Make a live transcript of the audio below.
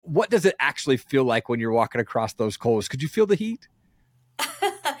What does it actually feel like when you're walking across those coals? Could you feel the heat?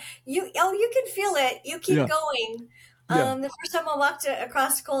 You can feel it. You keep going. The first time I walked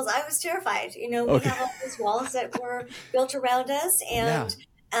across the coals, I was terrified. We have all these walls that were built around us, and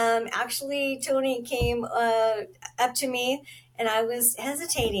actually Tony came up to me, and I was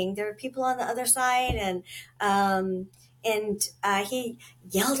hesitating. There were people on the other side, and he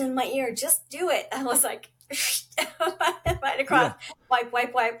yelled in my ear, "Just do it!" I was like, right across,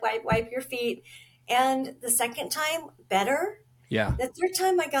 wipe your feet. And the second time, better. Yeah. The third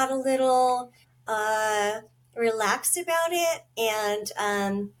time I got a little relaxed about it,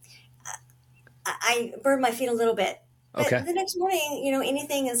 and I burned my feet a little bit. But the next morning,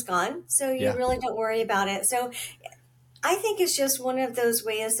 anything is gone, so you really don't worry about it. So I think it's just one of those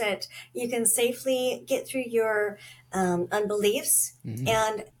ways that you can safely get through your unbeliefs. Mm-hmm.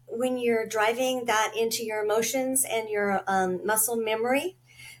 And when you're driving that into your emotions and your muscle memory,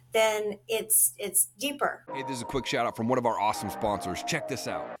 then it's deeper. Hey, this is a quick shout out from one of our awesome sponsors. Check this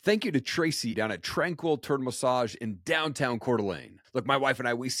out. Thank you to Tracy down at Tranquil Turtle Massage in downtown Coeur d'Alene. Look, my wife and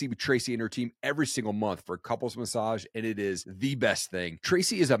I, we see Tracy and her team every single month for couples massage, and it is the best thing.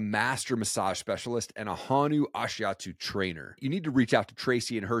 Tracy is a master massage specialist and a Hanu Ashiatsu trainer. You need to reach out to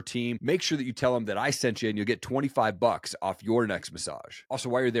Tracy and her team. Make sure that you tell them that I sent you, and you'll get $25 off your next massage. Also,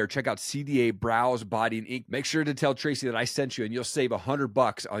 while you're there, check out CDA Brows, Body, and Ink. Make sure to tell Tracy that I sent you, and you'll save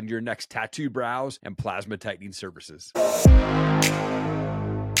 $100 on your next tattoo, brows, and plasma tightening services.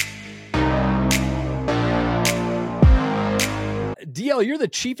 DL, you're the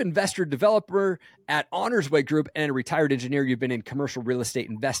chief investor developer at Honors Way Group and a retired engineer. You've been in commercial real estate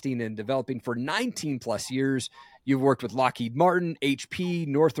investing and developing for 19 plus years. You've worked with Lockheed Martin, HP,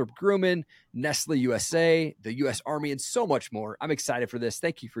 Northrop Grumman, Nestle USA, the U.S. Army, and so much more. I'm excited for this.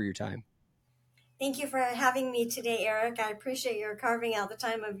 Thank you for your time. Thank you for having me today, Eric. I appreciate your carving out the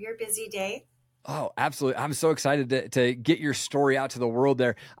time of your busy day. Oh, absolutely. I'm so excited to get your story out to the world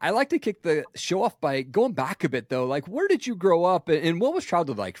there. I like to kick the show off by going back a bit, though. Like, where did you grow up and what was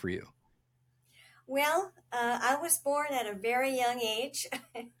childhood like for you? Well, I was born at a very young age.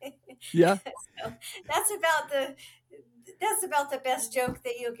 Yeah. So that's about the best joke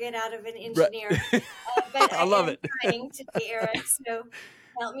that you'll get out of an engineer. Right. But I love it. Trying to be, Eric, so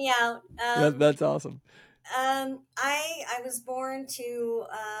help me out. That's awesome. I was born to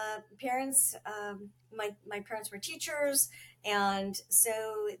parents. My parents were teachers, and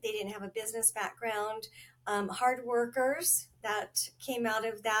so they didn't have a business background. Hard workers that came out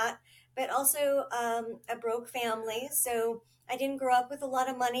of that, but also a broke family. So I didn't grow up with a lot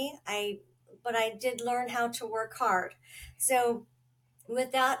of money. But I did learn how to work hard. So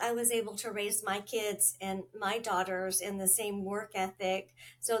with that, I was able to raise my kids and my daughters in the same work ethic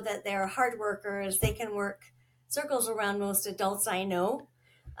so that they're hard workers. They can work circles around most adults I know.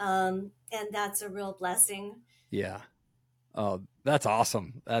 And that's a real blessing. Yeah. Oh, that's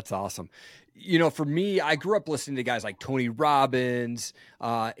awesome. That's awesome. For me, I grew up listening to guys like Tony Robbins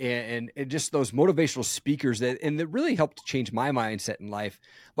and just those motivational speakers that really helped change my mindset in life.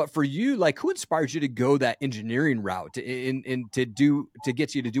 But for you, like, who inspires you to go that engineering route and to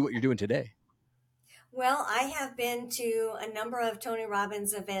get you to do what you're doing today? Well, I have been to a number of Tony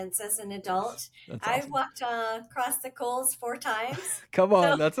Robbins events as an adult. That's awesome. I've walked across the coals 4 times. Come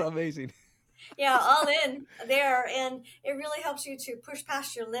on, that's amazing. Yeah, all in there. And it really helps you to push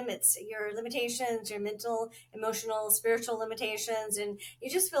past your limits, your limitations, your mental, emotional, spiritual limitations. And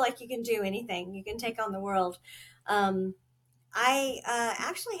you just feel like you can do anything. You can take on the world. I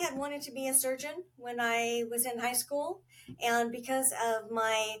actually had wanted to be a surgeon when I was in high school. And because of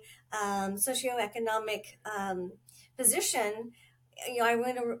my socioeconomic position, I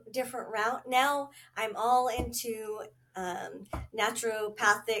went a different route. Now I'm all into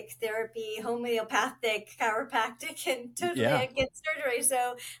naturopathic therapy, homeopathic, chiropractic, and totally against surgery.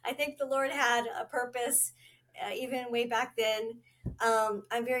 So I think the Lord had a purpose even way back then.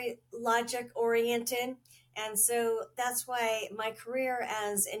 I'm very logic oriented. And so that's why my career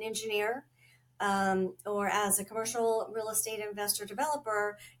as an engineer or as a commercial real estate investor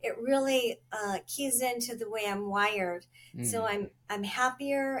developer, it really keys into the way I'm wired. So I'm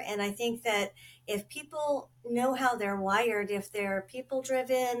happier. And I think that if people know how they're wired, if they're people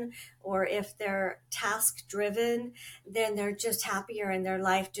driven or if they're task driven, then they're just happier in their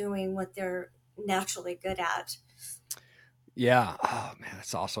life doing what they're naturally good at. Yeah. Oh man,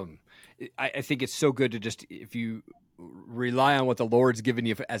 that's awesome. I think it's so good to just, if you rely on what the Lord's given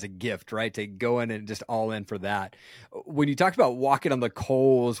you as a gift, right? To go in and just all in for that. When you talked about walking on the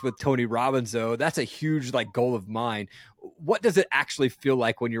coals with Tony Robbins, though, that's a huge goal of mine. What does it actually feel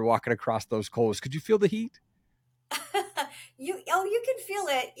like when you're walking across those coals? Could you feel the heat? you can feel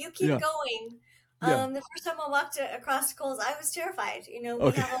it. You keep Yeah. going. Yeah. The first time I walked across Coles, I was terrified. We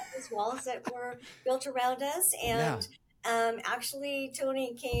Okay. have all these walls that were built around us, Yeah. and actually,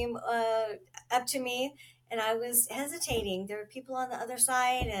 Tony came up to me, and I was hesitating. There were people on the other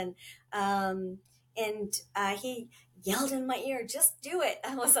side, and he yelled in my ear, "Just do it!"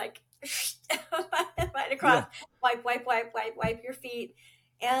 I was like, right across, Yeah. wipe your feet.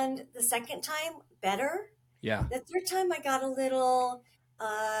 And the second time, better. Yeah. The third time, I got a little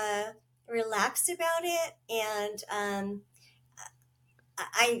relaxed about it, and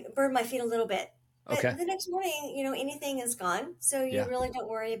I burned my feet a little bit. But Okay. the next morning, anything is gone, so you Yeah. really don't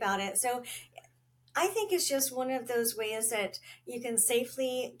worry about it. So I think it's just one of those ways that you can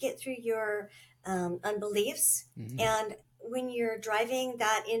safely get through your unbeliefs. Mhm. And when you're driving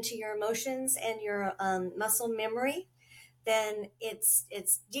that into your emotions and your muscle memory, then it's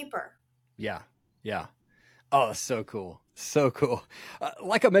deeper. Yeah. Yeah. Oh, so cool. So cool.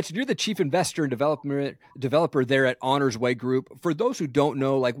 Like I mentioned, you're the chief investor and developer there at Honors Way Group. For those who don't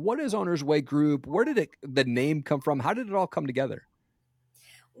know, like, what is Honors Way Group? Where did the name come from? How did it all come together?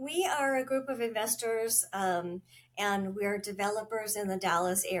 We are a group of investors, and we're developers in the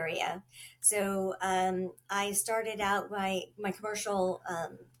Dallas area. So I started out my commercial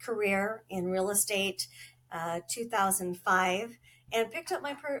career in real estate 2005, and picked up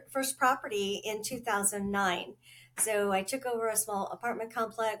my first property in 2009. So I took over a small apartment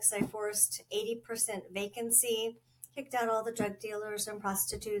complex. I forced 80% vacancy, kicked out all the drug dealers and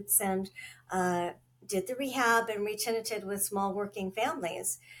prostitutes, and did the rehab and re-tenanted with small working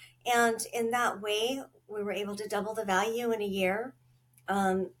families. And in that way, we were able to double the value in a year,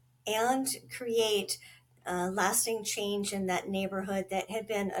 and create lasting change in that neighborhood that had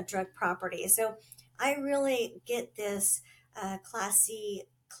been a drug property. So I really get this Class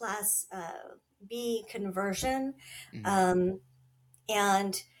B conversion.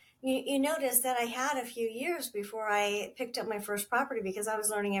 And you notice that I had a few years before I picked up my first property because I was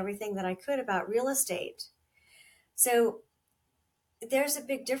learning everything that I could about real estate. So there's a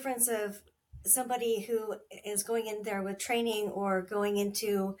big difference of somebody who is going in there with training or going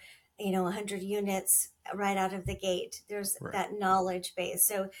into 100 units right out of the gate. There's Right. that knowledge base.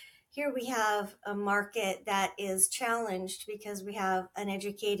 So here we have a market that is challenged because we have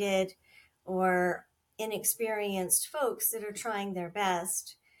uneducated or inexperienced folks that are trying their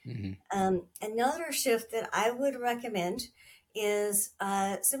best. Another shift that I would recommend is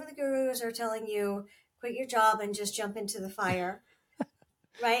some of the gurus are telling you quit your job and just jump into the fire.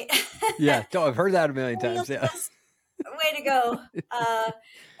 Right? Yeah. I've heard that a million times. Yeah. Way to go.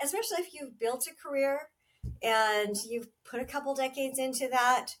 Especially if you've built a career and you've put a couple decades into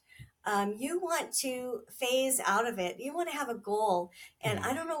that. You want to phase out of it. You want to have a goal. And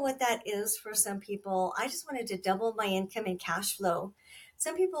I don't know what that is for some people. I just wanted to double my income and cash flow.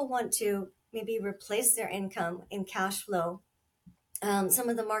 Some people want to maybe replace their income in cash flow. Some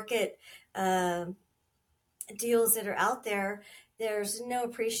of the market deals that are out there, there's no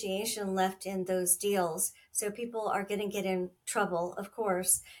appreciation left in those deals. So people are going to get in trouble, of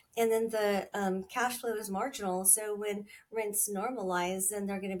course. And then the cash flow is marginal. So when rents normalize, then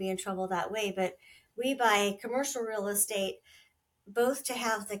they're going to be in trouble that way. But we buy commercial real estate both to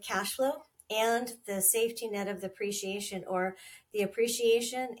have the cash flow and the safety net of the appreciation, or the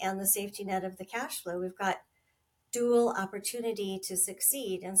appreciation and the safety net of the cash flow. We've got dual opportunity to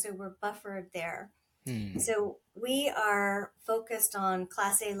succeed. And so we're buffered there. So we are focused on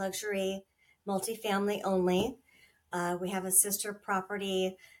Class A luxury, multifamily only. We have a sister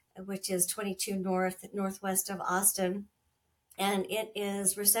property, which is 22 northwest of Austin, and it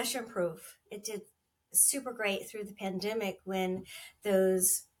is recession proof. It did super great through the pandemic when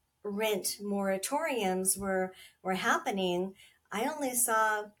those rent moratoriums were happening. I only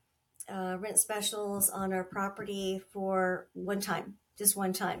saw rent specials on our property for just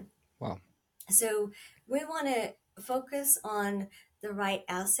one time. Wow. So we want to focus on the right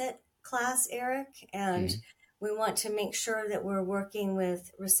asset class, Eric, and we want to make sure that we're working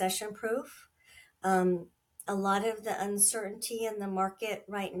with recession proof. A lot of the uncertainty in the market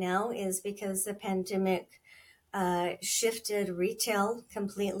right now is because the pandemic shifted retail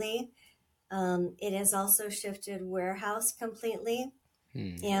completely. It has also shifted warehouse completely.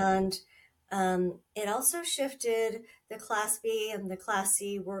 And it also shifted the Class B and the Class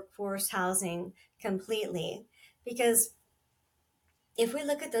C workforce housing completely. Because if we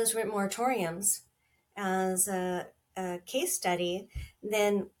look at those rent moratoriums as a case study,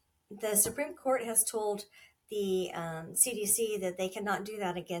 then the Supreme Court has told the CDC that they cannot do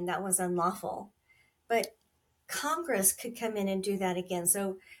that again. That was unlawful. But Congress could come in and do that again.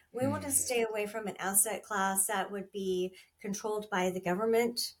 So We want to stay away from an asset class that would be controlled by the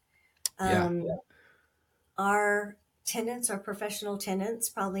government. Our tenants are professional tenants,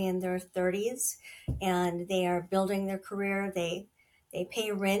 probably in their 30s, and they are building their career. They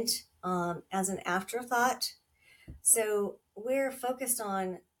pay rent as an afterthought. So we're focused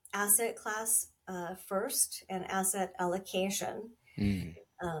on asset class first and asset allocation.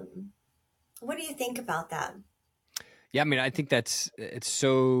 What do you think about that? Yeah, I mean, I think it's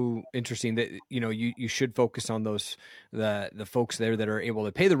so interesting that, you should focus on those, the folks there that are able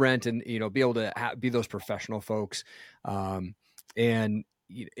to pay the rent and, be able to be those professional folks. And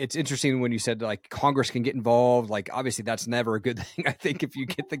it's interesting when you said like Congress can get involved, like obviously that's never a good thing. I think if you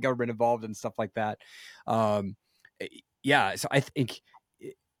get the government involved and stuff like that. So I think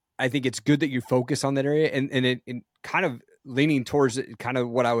it's good that you focus on that area, and it kind of leaning towards kind of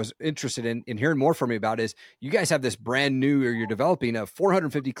what I was interested in hearing more from you about is you guys have this brand new, or you're developing a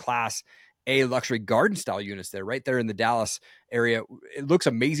 450 class A luxury garden style units there, right there in the Dallas area. It looks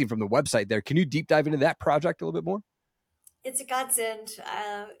amazing from the website there. Can you deep dive into that project a little bit more? It's a godsend.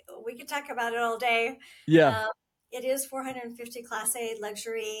 We could talk about it all day. Yeah. It is 450 Class A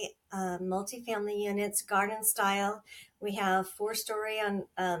luxury multifamily units, garden style. We have 4-story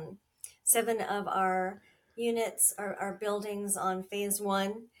on 7 of our units, our buildings on phase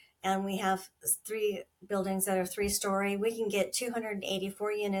 1, and we have 3 buildings that are 3-story. We can get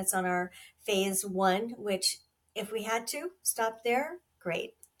 284 units on our phase 1, which if we had to stop there,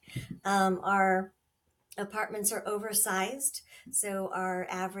 great. Our apartments are oversized, so our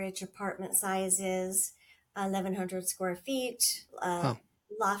average apartment size is 1,100 square feet,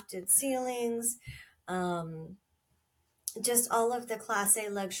 lofted ceilings, just all of the Class A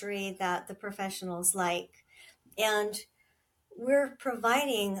luxury that the professionals like. And we're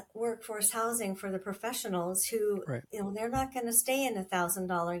providing workforce housing for the professionals who, they're not going to stay in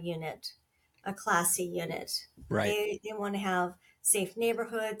 $1,000 unit, a Class C unit. Right. They want to have safe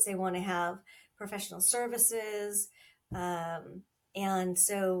neighborhoods. They want to have professional services. And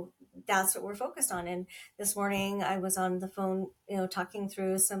so that's what we're focused on. And this morning I was on the phone, talking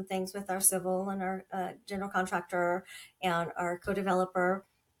through some things with our civil and our general contractor and our co-developer,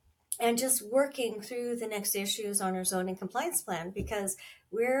 and just working through the next issues on our zoning compliance plan, because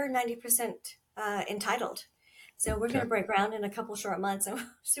we're 90% entitled. So we're going to break ground in a couple short months. I'm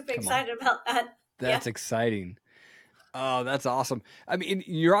super excited about that. That's exciting. Oh, that's awesome. I mean,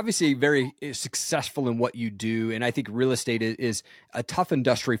 you're obviously very successful in what you do. And I think real estate is a tough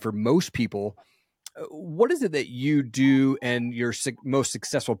industry for most people. What is it that you do and your most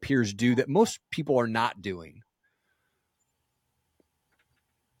successful peers do that most people are not doing?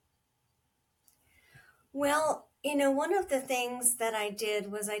 Well, one of the things that I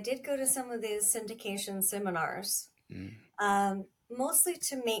did was I did go to some of these syndication seminars. Mostly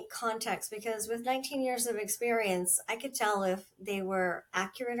to make context, because with 19 years of experience, I could tell if they were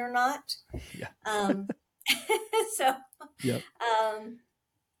accurate or not. Yeah.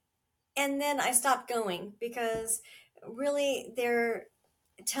 And then I stopped going, because really they're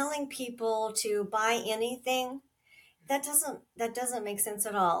telling people to buy anything. That doesn't make sense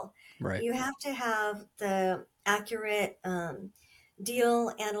at all. Right. You have to have the accurate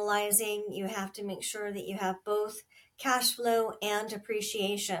deal analyzing. You have to make sure that you have both cash flow and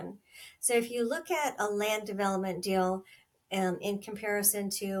appreciation. So if you look at a land development deal in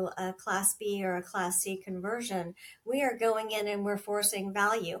comparison to a Class B or a Class C conversion, we are going in and we're forcing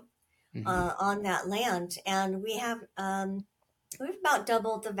value on that land. And we've about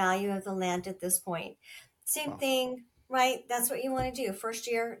doubled the value of the land at this point. Same thing, right? That's what you want to do. First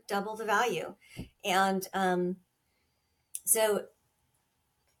year, double the value. And so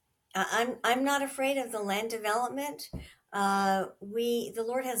I'm not afraid of the land development. The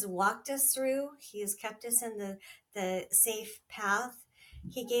Lord has walked us through. He has kept us in the safe path.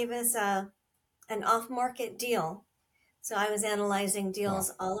 He gave us an off-market deal. So I was analyzing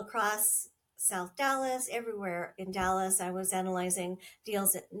deals all across South Dallas, everywhere in Dallas. I was analyzing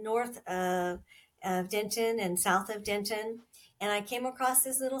deals north of Denton and south of Denton. And I came across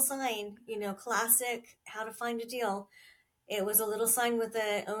this little sign, classic, how to find a deal. It was a little sign with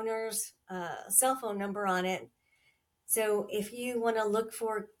the owner's cell phone number on it. So if you want to look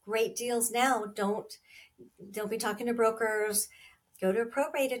for great deals now, don't be talking to brokers. Go to a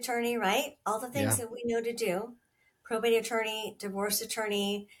probate attorney, right? All the things that we know to do. Probate attorney, divorce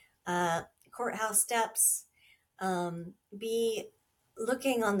attorney, courthouse steps. Be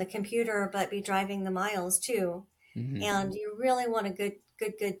looking on the computer, but be driving the miles too. And you really want a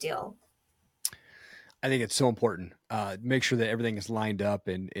good deal. I think it's so important. Make sure that everything is lined up,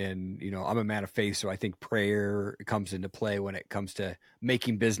 and I'm a man of faith, so I think prayer comes into play when it comes to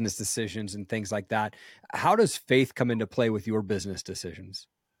making business decisions and things like that. How does faith come into play with your business decisions?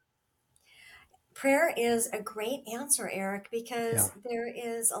 Prayer is a great answer, Eric, Yeah. because there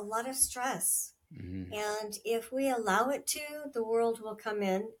is a lot of stress. Mm-hmm. And if we allow it to, the world will come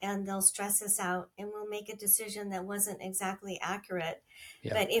in and they'll stress us out and we'll make a decision that wasn't exactly accurate.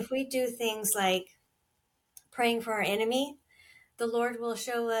 Yeah. But if we do things like praying for our enemy, the Lord will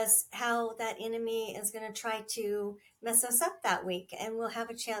show us how that enemy is going to try to mess us up that week. And we'll have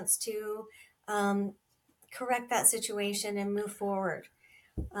a chance to correct that situation and move forward.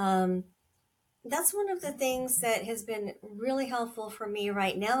 That's one of the things that has been really helpful for me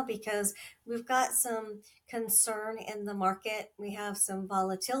right now, because we've got some concern in the market. We have some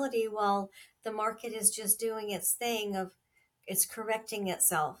volatility while the market is just doing its thing of it's correcting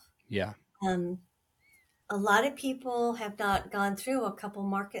itself. Yeah. A lot of people have not gone through a couple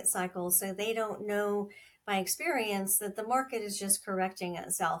market cycles, so they don't know by experience that the market is just correcting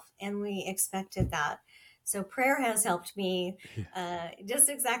itself, and we expected that. So prayer has helped me, just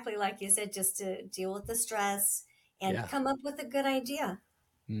exactly like you said, just to deal with the stress and come up with a good idea.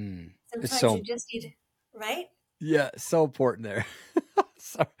 Sometimes you just need, right? Yeah, so important there.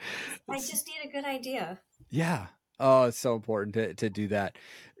 I just need a good idea. Yeah. Oh, it's so important to do that.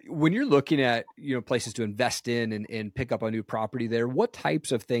 When you're looking at, places to invest in and pick up a new property there, what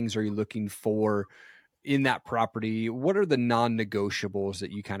types of things are you looking for in that property? What are the non-negotiables that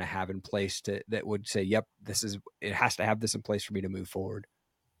you kind of have in place that would say, yep, it has to have this in place for me to move forward?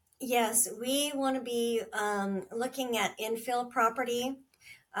 Yes, we want to be looking at infill property.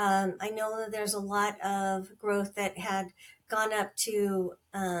 I know that there's a lot of growth that had gone up to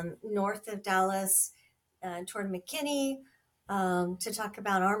north of Dallas toward McKinney, to talk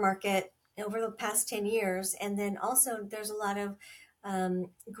about our market over the past 10 years. And then also there's a lot of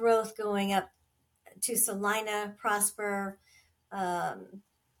growth going up to Salina, Prosper,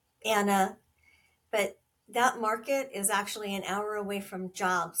 Anna. But that market is actually an hour away from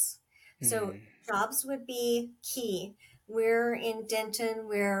Jobs. So Jobs would be key. We're in Denton.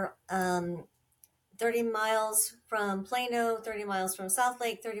 We're 30 miles from Plano, 30 miles from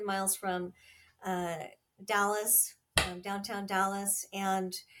Southlake, 30 miles from Dallas, downtown Dallas.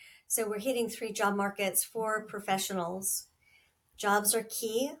 And so we're hitting 3 job markets for professionals. Jobs are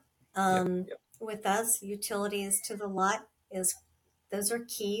key. With us, utilities to the lot those are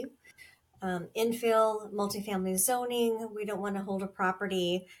key. Infill, multifamily zoning. We don't want to hold a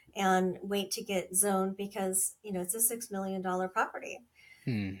property and wait to get zoned because, it's a $6 million property.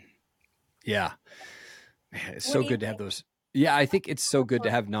 Yeah. Man, it's What so do you good to have think? those. Yeah, I think it's so good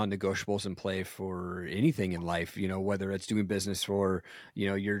to have non-negotiables in play for anything in life, whether it's doing business or,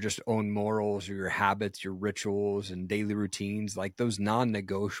 your just own morals or your habits, your rituals and daily routines. Like those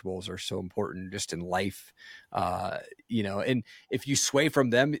non-negotiables are so important just in life, and if you sway from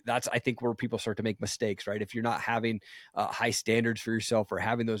them, that's, I think, where people start to make mistakes, right? If you're not having high standards for yourself or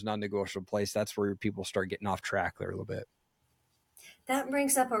having those non-negotiable place, that's where people start getting off track there a little bit. That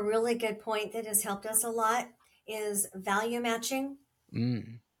brings up a really good point that has helped us a lot is value matching.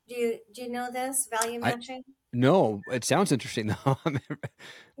 Mm. Do you know this value matching? No, it sounds interesting though. What is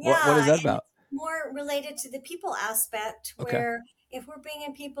Yeah, that and about? it's more related to the people aspect Okay. where if we're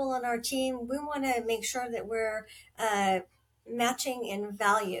bringing people on our team, we want to make sure that we're matching in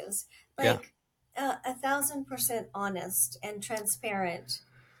values, Yeah. like 1,000% honest and transparent,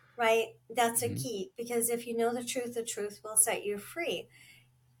 right? That's a Mhm. key because if you know the truth will set you free.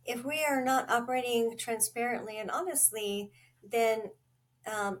 If we are not operating transparently and honestly, then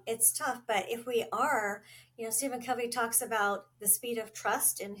it's tough. But if we are, Stephen Covey talks about the speed of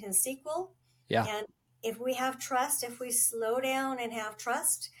trust in his sequel. Yeah. And if we have trust, if we slow down and have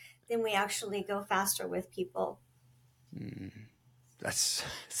trust, then we actually go faster with people. That's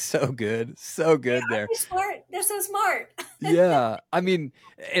so good. So good there. They're smart. They're so smart. Yeah. I mean,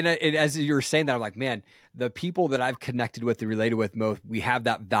 and as you were saying that, I'm like, man, the people that I've connected with and related with most, we have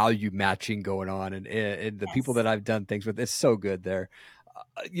that value matching going on. And the people Yes. that I've done things with, it's so good there.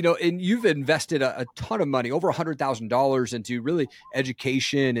 And you've invested a ton of money, over $100,000 into really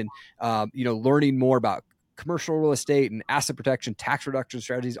education and, learning more about commercial real estate and asset protection, tax reduction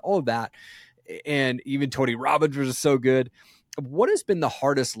strategies, all of that. And even Tony Robbins was so good. What has been the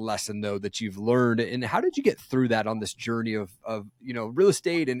hardest lesson though that you've learned, and how did you get through that on this journey of real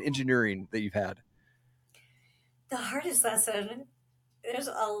estate and engineering that you've had? The hardest lesson, there's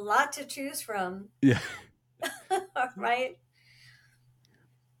a lot to choose from, Yeah. right?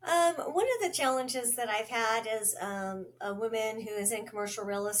 One of the challenges that I've had as a woman who is in commercial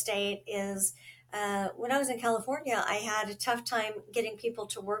real estate is when I was in California, I had a tough time getting people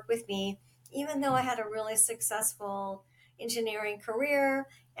to work with me, even though I had a really successful engineering career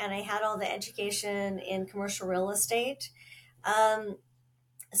and I had all the education in commercial real estate. Um,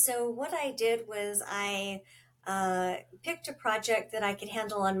 so what I did was I picked a project that I could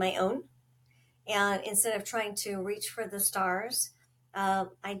handle on my own. And instead of trying to reach for the stars,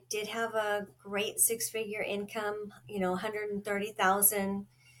 I did have a great six-figure income, 130,000,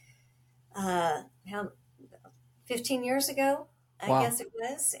 uh, 15 years ago, I Wow. guess it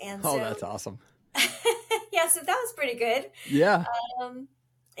was. And Oh, so, that's awesome. yeah, so that was pretty good. Yeah. Um,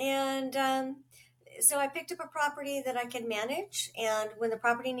 and so I picked up a property that I could manage. And when the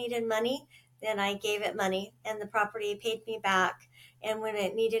property needed money, then I gave it money and the property paid me back. And when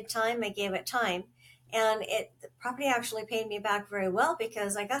it needed time, I gave it time. And the property actually paid me back very well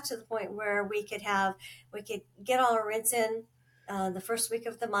because I got to the point where we could get all our rents in the first week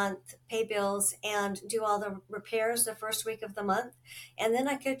of the month, pay bills, and do all the repairs the first week of the month. And then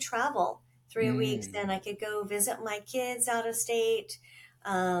I could travel 3 weeks. Then I could go visit my kids out of state.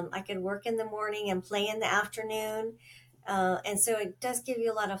 I could work in the morning and play in the afternoon. And so it does give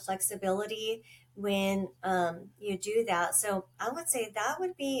you a lot of flexibility when you do that. So I would say that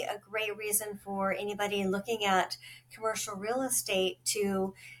would be a great reason for anybody looking at commercial real estate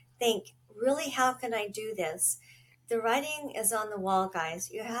to think, really, how can I do this? The writing is on the wall, guys.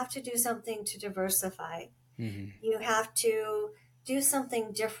 You have to do something to diversify. Mm-hmm. You have to do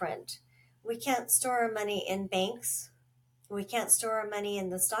something different. We can't store our money in banks. We can't store our money in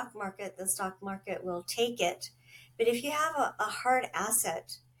the stock market. The stock market will take it. But if you have a hard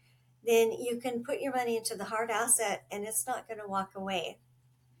asset, then you can put your money into the hard asset and it's not going to walk away.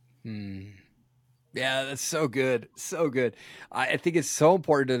 Yeah, that's so good. So good. I think it's so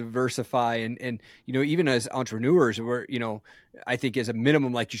important to diversify and, even as entrepreneurs, I think as a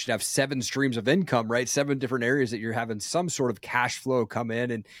minimum, like you should have 7 streams of income, right? 7 different areas that you're having some sort of cash flow come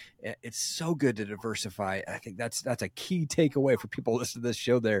in. And it's so good to diversify. I think that's a key takeaway for people listening to this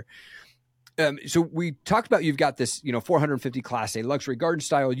show there. So we talked about, you've got this, 450 Class A luxury garden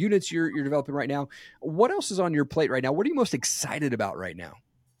style units you're developing right now. What else is on your plate right now? What are you most excited about right now?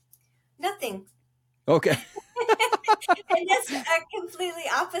 Nothing. Okay. And that's a completely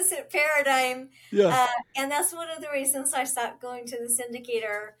opposite paradigm. Yeah. And that's one of the reasons I stopped going to the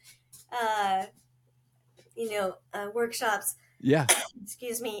syndicator, workshops. Yeah.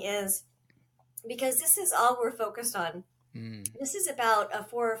 Excuse me, is because this is all we're focused on. This is about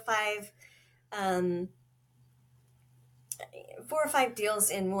 4 or 5 deals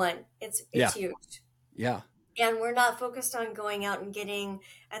in one. It's huge. Yeah. And we're not focused on going out and getting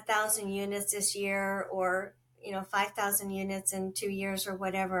 1,000 units this year or 5,000 units in 2 years or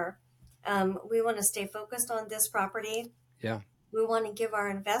whatever. We want to stay focused on this property. Yeah. We want to give our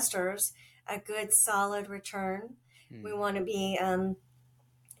investors a good, solid return. We want to be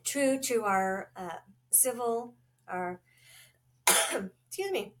true to our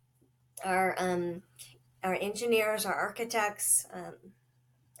our engineers, our architects,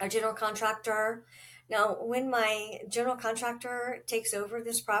 our general contractor. Now, when my general contractor takes over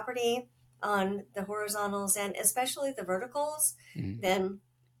this property on the horizontals and especially the verticals, then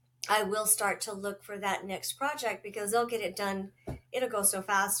I will start to look for that next project because they'll get it done. It'll go so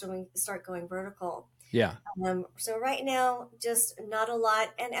fast when we start going vertical. Yeah. So right now, just not a lot.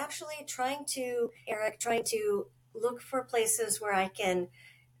 And actually trying to look for places where I can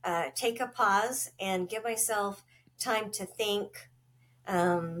take a pause and give myself time to think,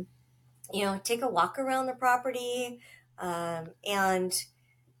 take a walk around the property and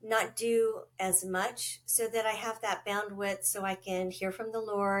not do as much so that I have that bandwidth so I can hear from the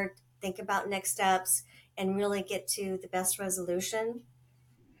Lord, think about next steps, and really get to the best resolution.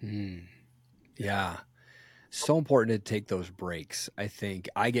 Yeah. So important to take those breaks. I think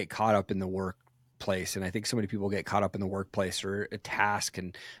I get caught up in the workplace, and I think so many people get caught up in the workplace or a task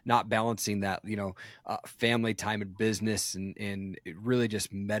and not balancing that, family time and business and really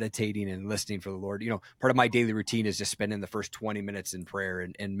just meditating and listening for the Lord. Part of my daily routine is just spending the first 20 minutes in prayer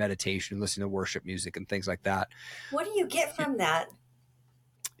and meditation, listening to worship music and things like that. What do you get from that?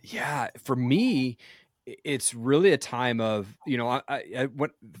 Yeah, for me, it's really a time of, the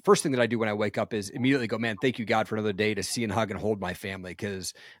first thing that I do when I wake up is immediately go, man, thank you, God, for another day to see and hug and hold my family.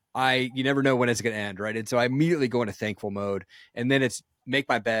 Cause you never know when it's going to end. Right. And so I immediately go into thankful mode, and then it's make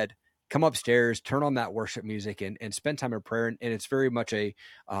my bed, come upstairs, turn on that worship music and spend time in prayer. And it's very much a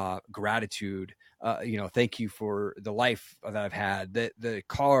gratitude. Thank you for the life that I've had, the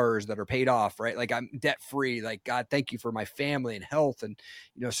cars that are paid off, right? Like I'm debt free. Like, God, thank you for my family and health. And,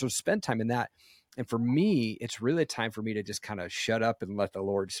 so spend time in that. And for me, it's really a time for me to just kind of shut up and let the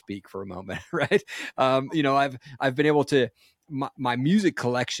Lord speak for a moment, right? I've been able to, my music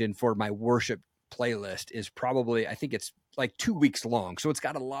collection for my worship playlist is probably, I think it's like 2 weeks long. So it's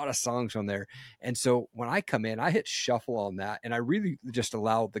got a lot of songs on there. And so when I come in, I hit shuffle on that. And I really just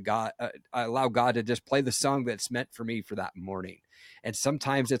allow God to just play the song that's meant for me for that morning. And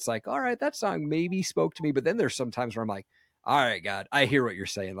sometimes it's like, all right, that song maybe spoke to me. But then there's some times where I'm like, all right, God, I hear what you're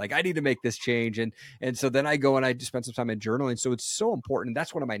saying. Like, I need to make this change. And so then I go and I just spend some time in journaling. So it's so important.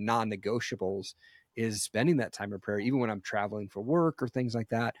 That's one of my non-negotiables, is spending that time in prayer, even when I'm traveling for work or things like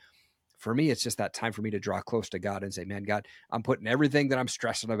that. For me, it's just that time for me to draw close to God and say, man, God, I'm putting everything that I'm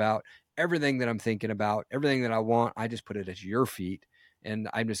stressing about, everything that I'm thinking about, everything that I want, I just put it at your feet. And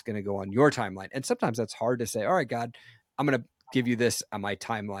I'm just going to go on your timeline. And sometimes that's hard to say, all right, God, I'm going to give you this on my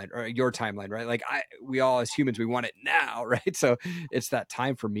timeline or your timeline, right? Like we all as humans, we want it now, right? So it's that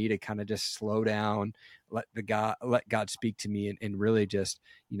time for me to kind of just slow down, let God speak to me and really just,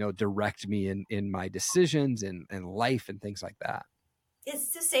 direct me in my decisions and life and things like that.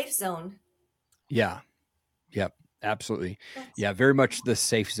 It's the safe zone. Yeah. Yep. Absolutely. Yeah. Very much the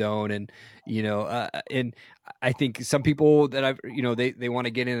safe zone. And, and I think some people that I've, they want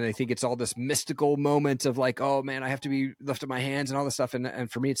to get in and they think it's all this mystical moment of like, oh man, I have to be lifting my hands and all this stuff.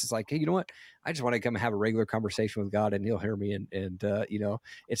 And for me, it's just like, hey, you know what? I just want to come and have a regular conversation with God and he'll hear me. And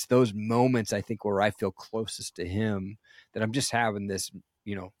it's those moments I think where I feel closest to him, that I'm just having this,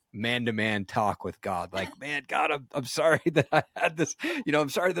 man-to-man talk with God. Like, man, God, I'm sorry that I had this, I'm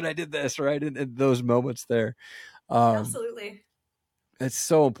sorry that I did this, right? And those moments there. Absolutely. It's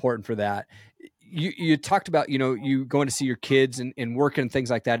so important for that. You talked about, you going to see your kids and working and things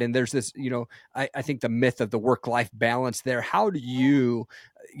like that. And there's this, I think the myth of the work-life balance there. How do you,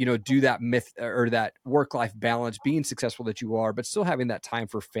 do that myth or that work-life balance, being successful that you are, but still having that time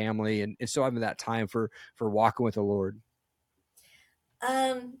for family and still having that time for walking with the Lord?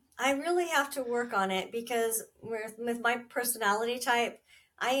 I really have to work on it because with my personality type,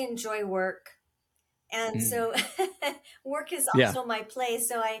 I enjoy work. And so work is also my place.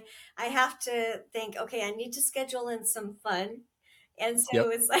 So I have to think, okay, I need to schedule in some fun. And so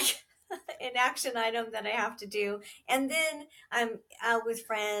it's like an action item that I have to do. And then I'm out with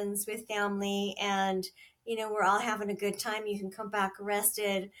friends, with family, and, we're all having a good time. You can come back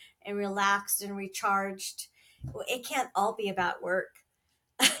rested and relaxed and recharged. It can't all be about work.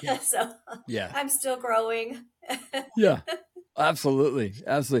 Yeah. So I'm still growing. Yeah. Absolutely.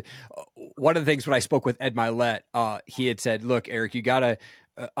 One of the things when I spoke with Ed Milet, he had said, look, Eric, you got to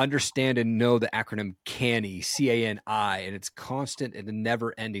understand and know the acronym CANI, CANI, and it's constant and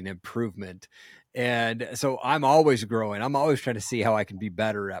never ending improvement. And so I'm always growing. I'm always trying to see how I can be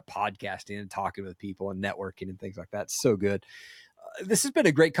better at podcasting and talking with people and networking and things like that. It's so good. This has been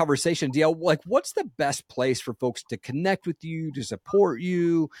a great conversation, DL. Like, what's the best place for folks to connect with you, to support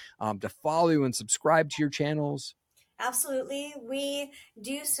you, to follow you and subscribe to your channels? Absolutely. We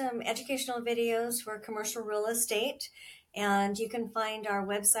do some educational videos for commercial real estate, and you can find our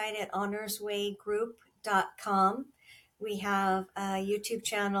website at honorswaygroup.com. We have a YouTube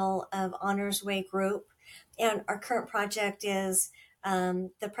channel of Honors Way Group, and our current project is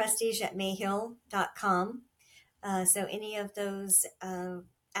the prestige at mayhill.com. So any of those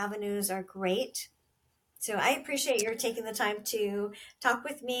avenues are great. So I appreciate your taking the time to talk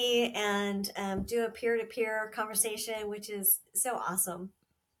with me and do a peer-to-peer conversation, which is so awesome.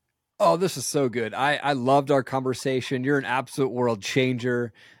 Oh, this is so good. I loved our conversation. You're an absolute world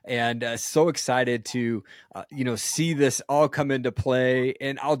changer, and so excited to, see this all come into play.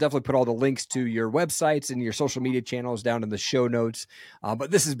 And I'll definitely put all the links to your websites and your social media channels down in the show notes.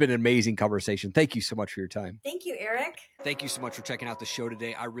 But this has been an amazing conversation. Thank you so much for your time. Thank you, Eric. Thank you so much for checking out the show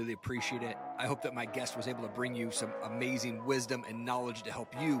today. I really appreciate it. I hope that my guest was able to bring you some amazing wisdom and knowledge to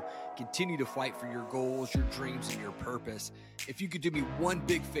help you continue to fight for your goals, your dreams, and your purpose. If you could do me one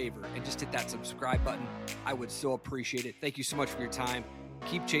big favor and just hit that subscribe button, I would so appreciate it. Thank you so much for your time.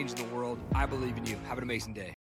 Keep changing the world. I believe in you. Have an amazing day.